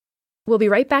We'll be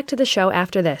right back to the show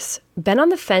after this. Been on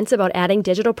the fence about adding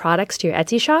digital products to your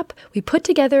Etsy shop? We put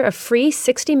together a free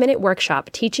 60-minute workshop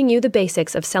teaching you the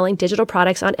basics of selling digital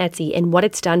products on Etsy and what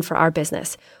it's done for our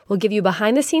business. We'll give you a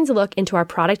behind-the-scenes look into our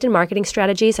product and marketing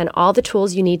strategies and all the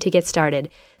tools you need to get started.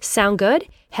 Sound good?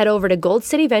 Head over to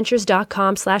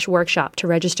goldcityventures.com/workshop to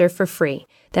register for free.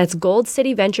 That's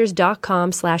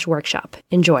goldcityventures.com/workshop.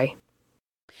 Enjoy.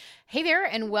 Hey there,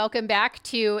 and welcome back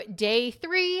to day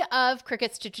 3 of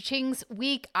Crickets to Cha-Ching's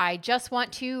week. I just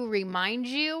want to remind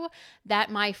you that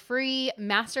my free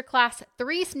Masterclass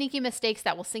 3 sneaky mistakes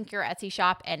that will sink your Etsy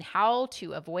shop and how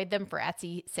to avoid them for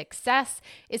Etsy success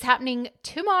is happening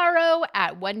tomorrow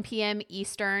at 1 p.m.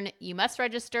 Eastern. You must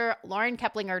register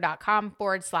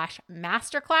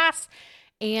laurenkeplinger.com/masterclass.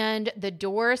 And the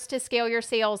doors to scale your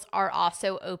sales are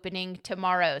also opening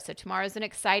tomorrow. So tomorrow's an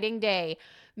exciting day.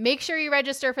 Make sure you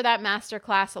register for that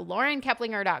masterclass,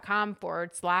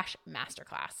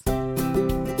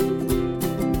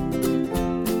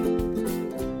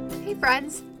 laurenkeplinger.com/masterclass. Hey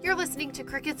friends, you're listening to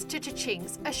Crickets to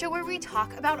Cha-Ching's, a show where we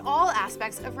talk about all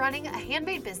aspects of running a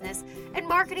handmade business and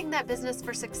marketing that business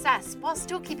for success while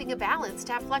still keeping a balance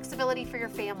to have flexibility for your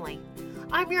family.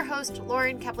 I'm your host,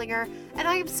 Lauren Keplinger, and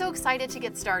I am so excited to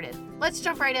get started. Let's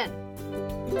jump right in.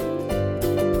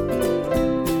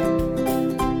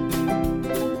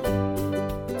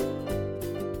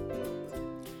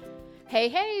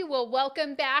 Hey, well,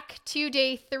 welcome back to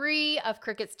day 3 of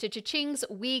Crickets to Cha-Ching's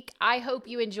week. I hope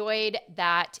you enjoyed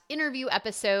that interview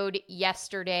episode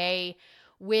yesterday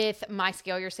with my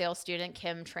Scale Your Sales student,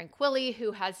 Kim Tranquilli,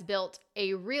 who has built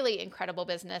a really incredible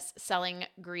business selling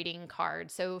greeting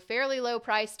cards. So fairly low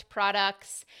priced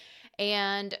products,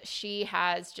 and she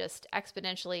has just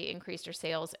exponentially increased her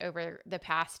sales over the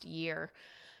past year.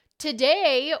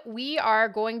 Today, we are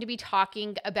going to be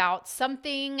talking about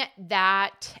something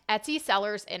that Etsy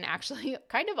sellers, and actually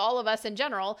kind of all of us in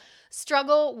general,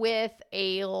 struggle with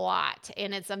a lot.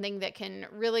 And it's something that can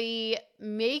really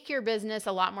make your business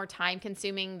a lot more time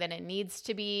consuming than it needs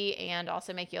to be, and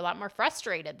also make you a lot more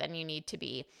frustrated than you need to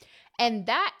be. And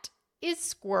that is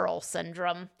squirrel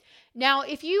syndrome. Now,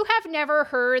 if you have never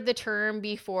heard the term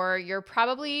before, you're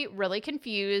probably really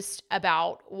confused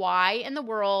about why in the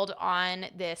world on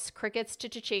this Crickets to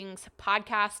Cha-Ching's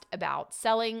podcast about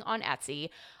selling on Etsy,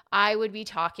 I would be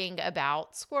talking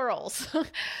about squirrels.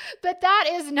 But that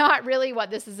is not really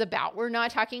what this is about. We're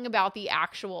not talking about the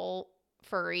actual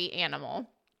furry animal.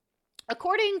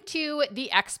 According to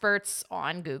the experts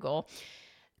on Google,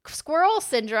 squirrel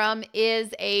syndrome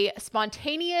is a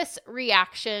spontaneous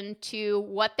reaction to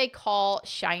what they call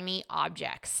shiny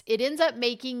objects. It ends up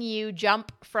making you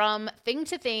jump from thing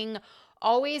to thing,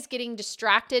 always getting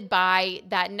distracted by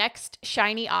that next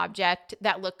shiny object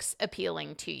that looks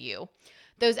appealing to you.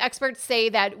 Those experts say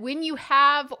that when you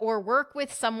have or work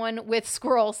with someone with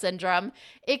squirrel syndrome,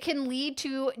 it can lead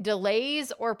to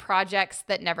delays or projects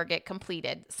that never get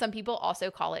completed. Some people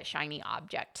also call it shiny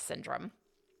object syndrome.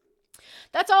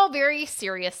 That's all very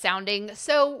serious sounding.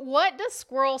 So what does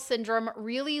squirrel syndrome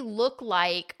really look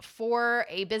like for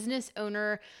a business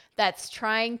owner that's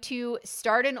trying to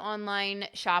start an online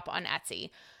shop on Etsy?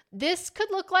 This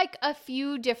could look like a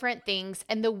few different things,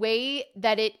 and the way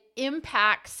that it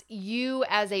impacts you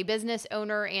as a business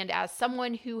owner and as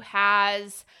someone who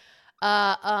has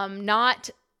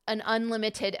not an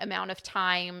unlimited amount of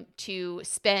time to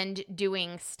spend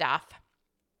doing stuff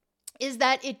is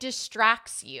that it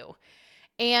distracts you.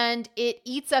 And it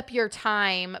eats up your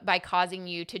time by causing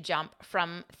you to jump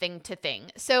from thing to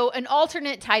thing. So an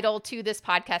alternate title to this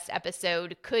podcast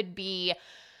episode could be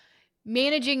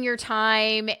managing your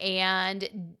time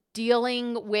and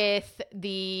dealing with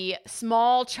the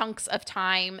small chunks of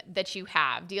time that you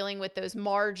have, dealing with those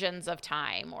margins of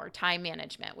time or time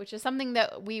management, which is something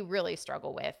that we really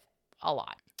struggle with a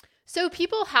lot. So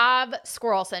people have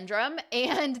squirrel syndrome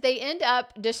and they end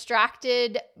up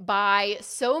distracted by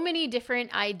so many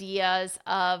different ideas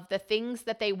of the things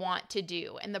that they want to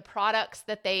do and the products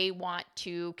that they want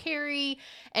to carry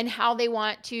and how they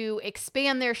want to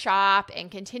expand their shop and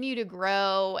continue to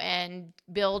grow and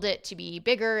build it to be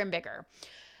bigger and bigger.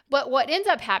 But what ends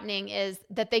up happening is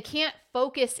that they can't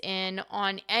focus in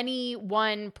on any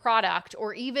one product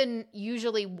or even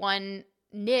usually one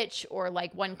niche or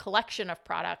like one collection of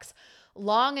products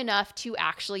long enough to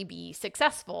actually be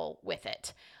successful with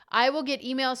it. I will get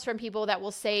emails from people that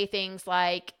will say things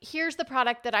like, here's the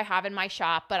product that I have in my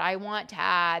shop, but I want to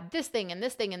add this thing and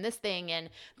this thing and this thing and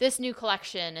this new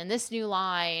collection and this new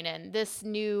line and this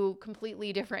new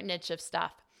completely different niche of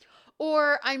stuff.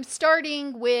 Or I'm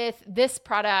starting with this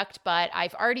product, but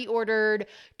I've already ordered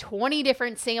 20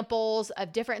 different samples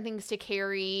of different things to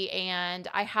carry, and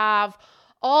I have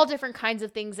all different kinds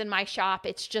of things in my shop.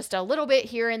 It's just a little bit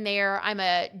here and there. I'm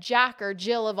a Jack or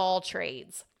Jill of all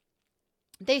trades.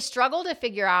 They struggle to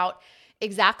figure out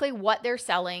exactly what they're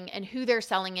selling and who they're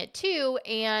selling it to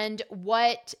and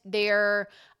what their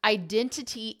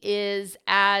identity is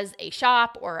as a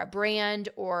shop or a brand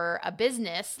or a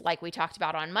business, like we talked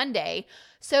about on Monday.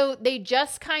 So they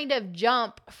just kind of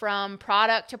jump from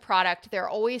product to product. They're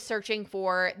always searching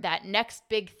for that next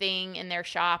big thing in their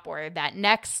shop or that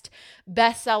next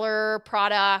bestseller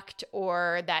product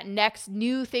or that next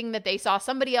new thing that they saw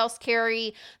somebody else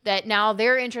carry that now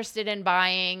they're interested in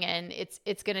buying, and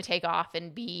it's going to take off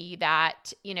and be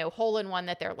that, hole in one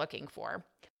that they're looking for.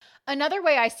 Another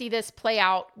way I see this play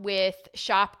out with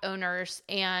shop owners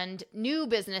and new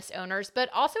business owners, but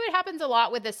also it happens a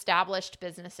lot with established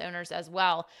business owners as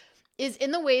well, is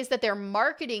in the ways that they're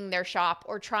marketing their shop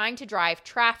or trying to drive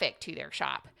traffic to their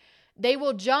shop. They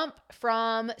will jump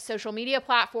from social media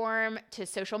platform to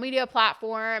social media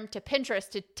platform to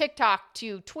Pinterest to TikTok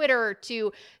to Twitter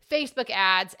to Facebook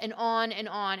ads and on and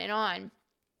on and on.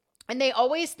 And they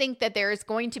always think that there is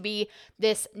going to be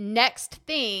this next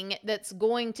thing that's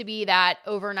going to be that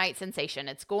overnight sensation.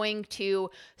 It's going to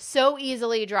so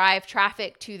easily drive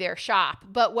traffic to their shop.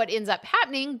 But what ends up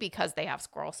happening, because they have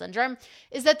squirrel syndrome,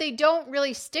 is that they don't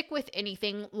really stick with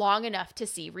anything long enough to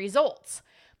see results.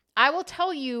 I will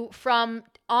tell you from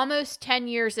almost 10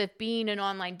 years of being an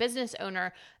online business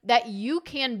owner that you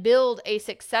can build a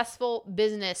successful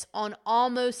business on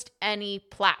almost any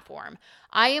platform.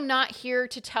 I am not here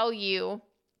to tell you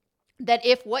that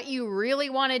if what you really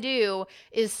want to do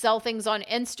is sell things on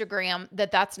Instagram,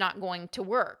 that's not going to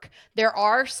work. There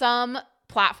are some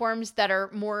platforms that are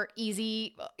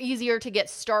easier to get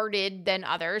started than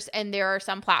others, and there are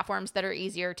some platforms that are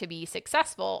easier to be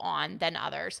successful on than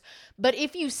others. But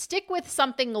if you stick with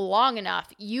something long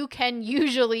enough, you can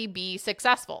usually be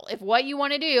successful. If what you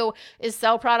want to do is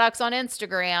sell products on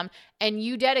Instagram and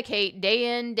you dedicate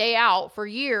day in, day out for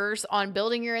years on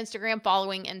building your Instagram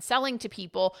following and selling to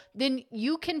people, then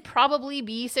you can probably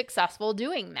be successful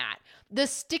doing that. The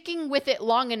sticking with it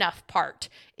long enough part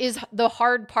is the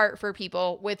hard part for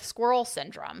people with squirrel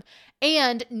syndrome,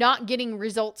 and not getting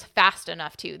results fast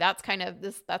enough too. That's kind of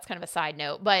a side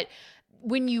note, but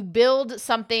when you build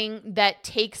something that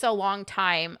takes a long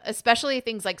time, especially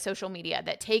things like social media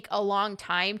that take a long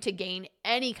time to gain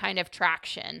any kind of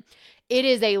traction, it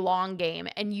is a long game,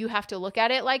 and you have to look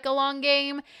at it like a long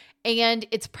game. And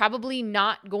it's probably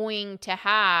not going to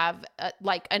have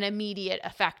an immediate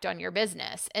effect on your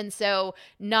business. And so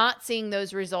not seeing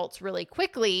those results really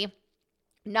quickly,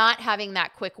 not having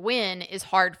that quick win is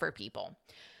hard for people.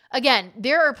 Again,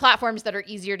 there are platforms that are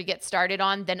easier to get started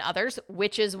on than others,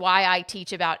 which is why I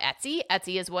teach about Etsy.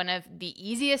 Etsy is one of the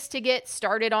easiest to get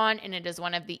started on, and it is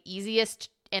one of the easiest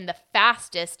and the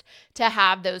fastest to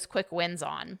have those quick wins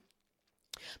on.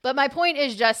 But my point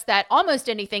is just that almost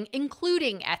anything,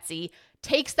 including Etsy,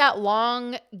 takes that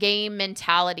long game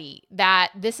mentality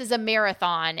that this is a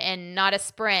marathon and not a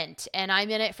sprint, and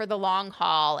I'm in it for the long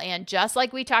haul. And just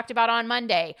like we talked about on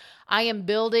Monday, I am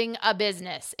building a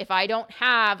business. If I don't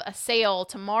have a sale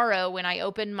tomorrow when I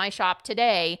open my shop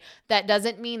today, that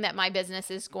doesn't mean that my business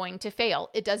is going to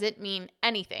fail. It doesn't mean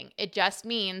anything. It just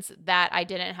means that I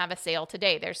didn't have a sale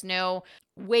today. There's no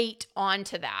weight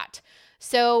onto that.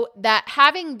 So that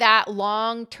having that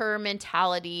long-term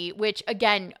mentality, which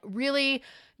again, really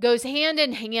goes hand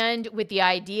in hand with the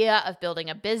idea of building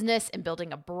a business and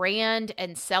building a brand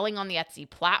and selling on the Etsy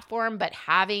platform, but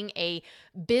having a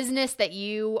business that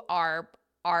you are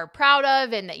proud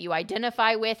of and that you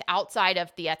identify with outside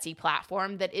of the Etsy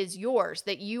platform that is yours,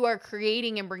 that you are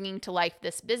creating and bringing to life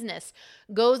this business,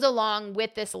 goes along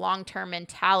with this long-term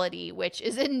mentality, which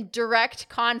is in direct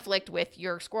conflict with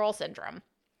your squirrel syndrome.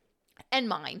 And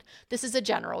mine. This is a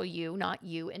general you, not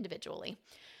you individually.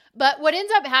 But what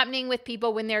ends up happening with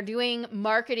people when they're doing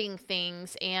marketing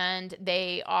things and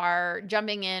they are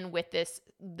jumping in with this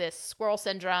squirrel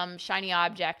syndrome, shiny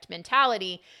object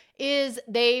mentality is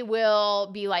they will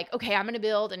be like, okay, I'm going to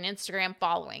build an Instagram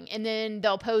following. And then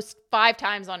they'll post 5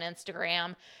 times on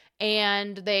Instagram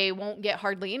and they won't get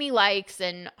hardly any likes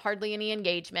and hardly any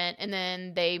engagement. And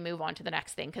then they move on to the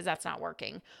next thing because that's not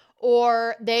working.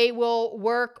 Or they will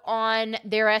work on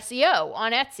their SEO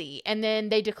on Etsy and then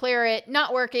they declare it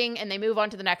not working and they move on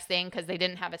to the next thing because they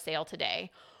didn't have a sale today.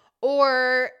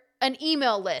 Or an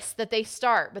email list that they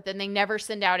start, but then they never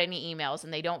send out any emails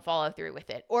and they don't follow through with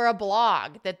it. Or a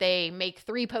blog that they make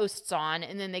 3 posts on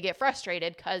and then they get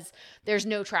frustrated because there's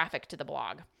no traffic to the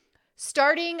blog.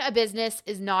 Starting a business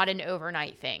is not an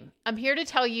overnight thing. I'm here to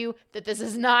tell you that this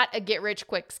is not a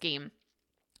get-rich-quick scheme.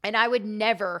 And I would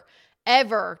never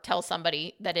ever tell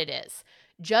somebody that it is.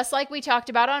 Just like we talked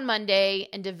about on Monday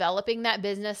and developing that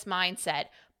business mindset,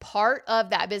 part of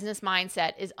that business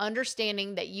mindset is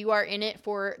understanding that you are in it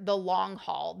for the long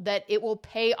haul, that it will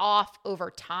pay off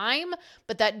over time,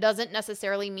 but that doesn't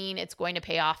necessarily mean it's going to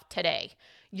pay off today.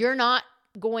 You're not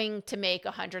going to make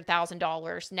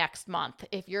 $100,000 next month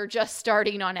if you're just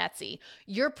starting on Etsy.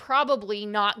 You're probably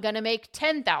not going to make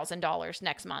 $10,000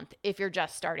 next month if you're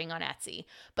just starting on Etsy.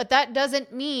 But that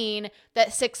doesn't mean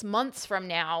that 6 months from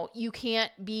now you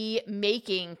can't be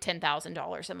making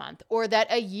 $10,000 a month, or that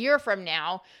a year from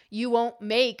now you won't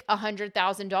make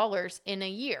 $100,000 in a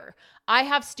year. I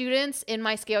have students in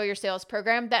my Scale Your Sales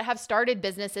program that have started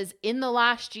businesses in the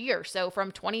last year, so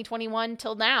from 2021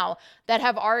 till now, that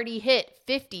have already hit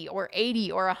 $50,000 or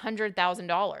 $80,000 or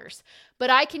 $100,000. But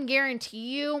I can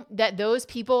guarantee you that those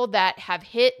people that have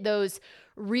hit those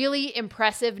really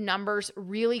impressive numbers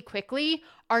really quickly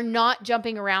are not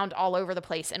jumping around all over the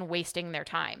place and wasting their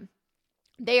time.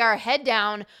 They are head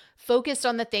down, focused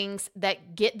on the things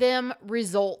that get them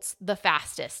results the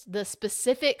fastest, the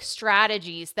specific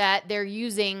strategies that they're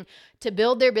using to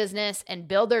build their business and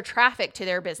build their traffic to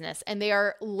their business. And they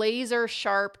are laser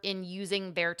sharp in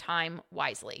using their time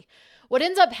wisely. What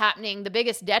ends up happening, the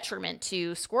biggest detriment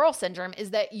to squirrel syndrome, is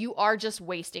that you are just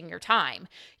wasting your time.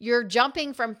 You're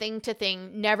jumping from thing to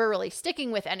thing, never really sticking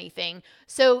with anything.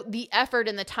 So the effort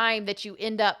and the time that you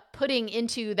end up putting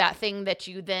into that thing that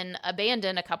you then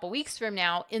abandon a couple weeks from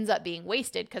now ends up being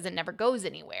wasted because it never goes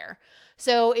anywhere.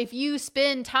 So if you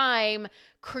spend time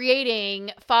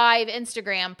creating 5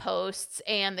 Instagram posts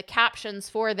and the captions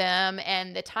for them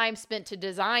and the time spent to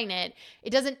design it, it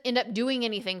doesn't end up doing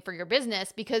anything for your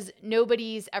business because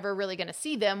nobody's ever really going to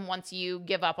see them once you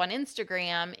give up on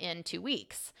Instagram in 2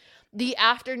 weeks. The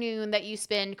afternoon that you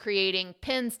spend creating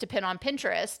pins to pin on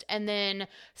Pinterest and then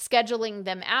scheduling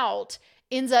them out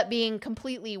ends up being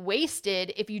completely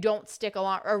wasted if you don't stick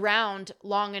around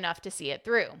long enough to see it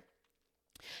through.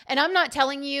 And I'm not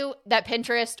telling you that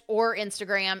Pinterest or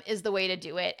Instagram is the way to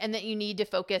do it and that you need to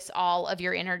focus all of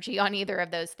your energy on either of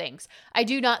those things. I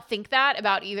do not think that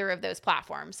about either of those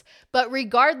platforms. But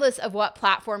regardless of what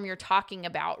platform you're talking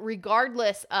about,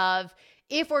 regardless of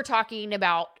if we're talking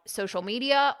about social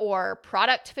media or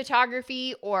product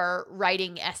photography or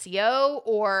writing SEO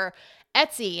or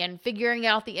Etsy and figuring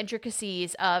out the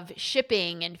intricacies of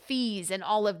shipping and fees and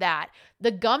all of that,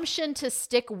 the gumption to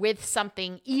stick with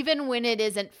something even when it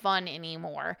isn't fun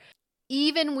anymore,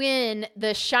 even when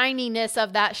the shininess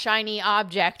of that shiny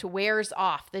object wears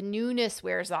off, the newness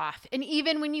wears off, and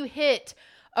even when you hit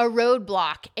a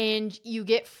roadblock and you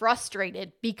get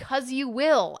frustrated, because you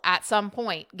will at some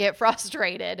point get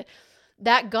frustrated,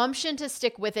 that gumption to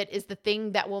stick with it is the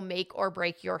thing that will make or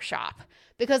break your shop.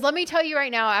 Because let me tell you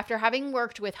right now, after having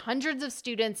worked with hundreds of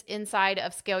students inside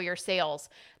of Scale Your Sales,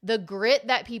 the grit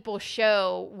that people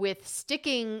show with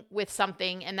sticking with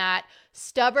something and that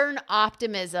stubborn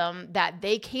optimism that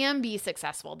they can be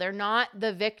successful. They're not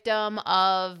the victim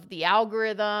of the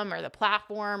algorithm or the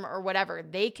platform or whatever.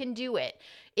 They can do it.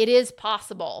 It is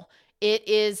possible. It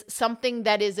is something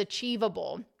that is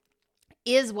achievable,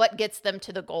 is what gets them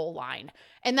to the goal line.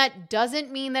 And that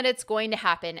doesn't mean that it's going to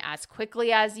happen as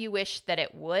quickly as you wish that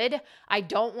it would. I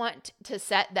don't want to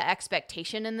set the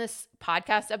expectation in this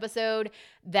podcast episode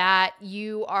that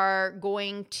you are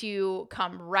going to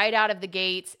come right out of the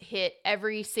gates, hit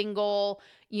every single,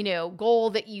 goal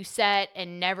that you set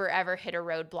and never ever hit a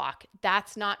roadblock.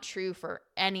 That's not true for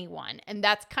anyone. And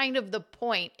that's kind of the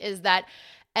point, is that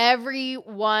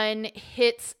everyone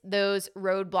hits those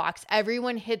roadblocks.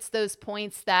 Everyone hits those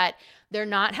points that they're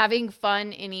not having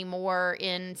fun anymore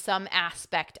in some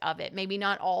aspect of it. Maybe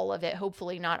not all of it,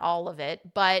 hopefully not all of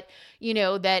it, but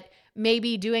that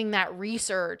maybe doing that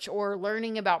research or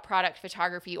learning about product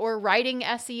photography or writing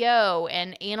SEO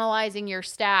and analyzing your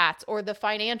stats or the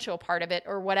financial part of it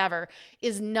or whatever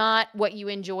is not what you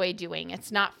enjoy doing.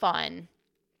 It's not fun.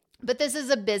 But this is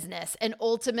a business, and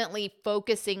ultimately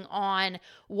focusing on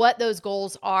what those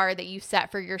goals are that you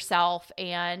set for yourself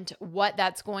and what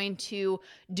that's going to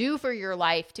do for your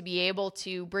life to be able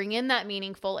to bring in that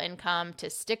meaningful income, to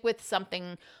stick with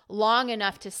something long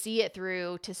enough to see it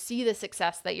through, to see the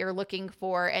success that you're looking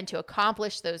for, and to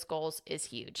accomplish those goals is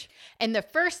huge. And the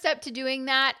first step to doing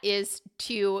that is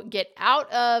to get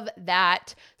out of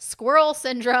that squirrel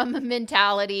syndrome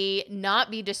mentality,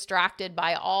 not be distracted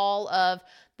by all of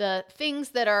the things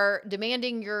that are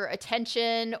demanding your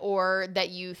attention or that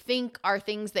you think are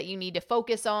things that you need to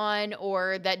focus on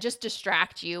or that just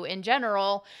distract you in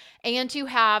general, and to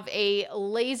have a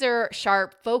laser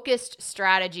sharp focused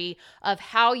strategy of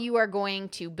how you are going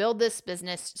to build this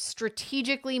business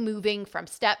strategically, moving from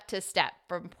step to step,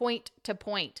 from point to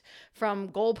point, from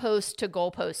goalpost to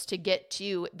goalpost to get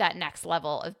to that next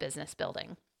level of business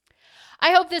building.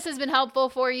 I hope this has been helpful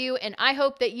for you, and I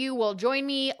hope that you will join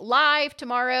me live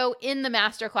tomorrow in the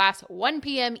Masterclass, 1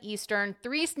 p.m. Eastern,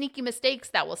 3 sneaky mistakes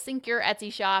that will sink your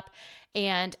Etsy shop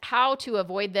and how to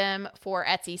avoid them for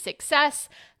Etsy success.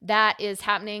 That is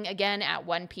happening again at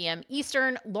 1 p.m.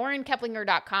 Eastern.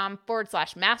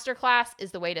 LaurenKeplinger.com/masterclass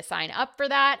is the way to sign up for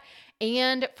that.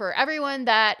 And for everyone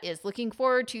that is looking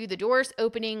forward to the doors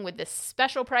opening with this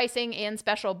special pricing and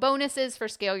special bonuses for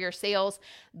Scale Your Sales,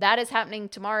 that is happening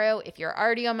tomorrow. If you're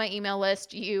already on my email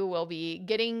list, you will be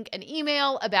getting an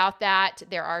email about that.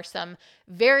 There are some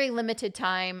very limited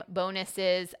time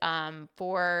bonuses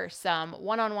for some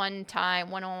one-on-one time,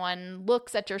 one-on-one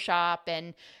looks at your shop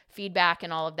and feedback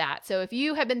and all of that. So if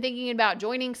you have been thinking about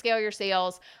joining Scale Your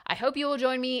Sales, I hope you will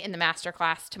join me in the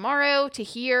masterclass tomorrow to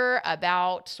hear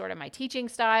about sort of my teaching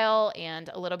style and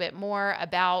a little bit more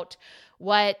about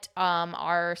what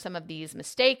are some of these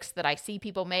mistakes that I see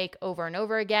people make over and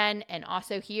over again, and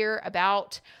also hear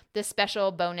about the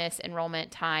special bonus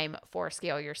enrollment time for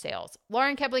Scale Your Sales.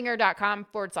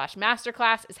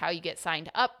 LaurenKeplinger.com/masterclass is how you get signed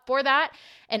up for that.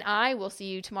 And I will see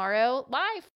you tomorrow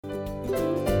live.